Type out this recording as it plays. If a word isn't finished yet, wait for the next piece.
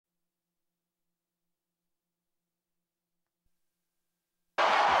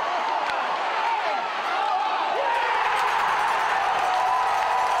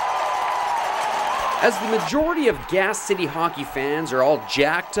As the majority of Gas City hockey fans are all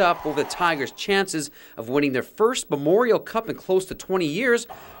jacked up over the Tigers' chances of winning their first Memorial Cup in close to 20 years,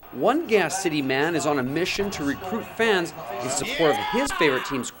 one Gas City man is on a mission to recruit fans in support of his favorite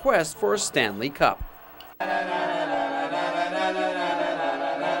team's quest for a Stanley Cup.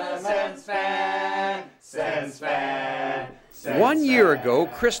 Sens fan, Sens fan. 1 year ago,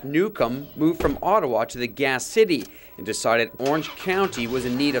 Chris Newcomb moved from Ottawa to the Gas City and decided Orange County was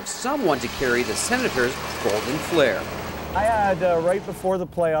in need of someone to carry the Senators' golden flair. I had, right before the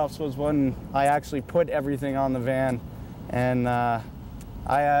playoffs was when I actually put everything on the van, and I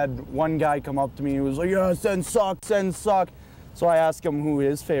had one guy come up to me who was like, yeah, Sens suck, Sens suck. So I asked him who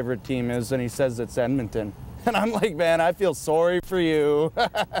his favorite team is, and he says it's Edmonton. And I'm like, man, I feel sorry for you.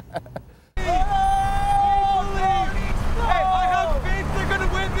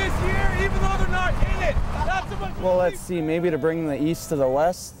 Well, let's see, maybe to bring the East to the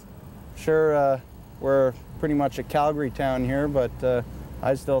West. Sure, we're pretty much a Calgary town here, but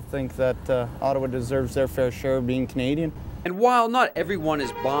I still think that Ottawa deserves their fair share of being Canadian. And while not everyone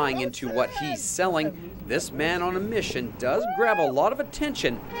is buying into what he's selling, this man on a mission does grab a lot of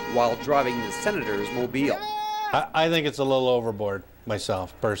attention while driving the Senators' mobile. I think it's a little overboard,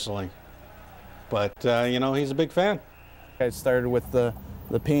 myself, personally. But, you know, he's a big fan. I started with the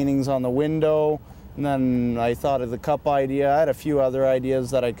paintings on the window, and then I thought of the cup idea. I had a few other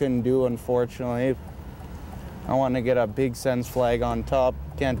ideas that I couldn't do, unfortunately. I want to get a big Sens flag on top.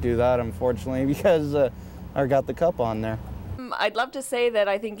 Can't do that, unfortunately, because I got the cup on there. I'd love to say that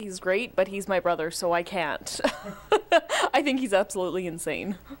I think he's great, but he's my brother, so I can't. I think he's absolutely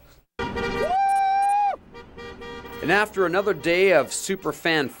insane. And after another day of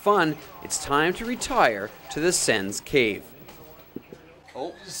superfan fun, it's time to retire to the Sens cave.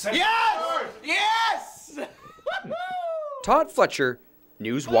 Oh. Yes! Yes! Todd Fletcher,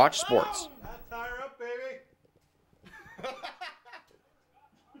 News Watch Sports.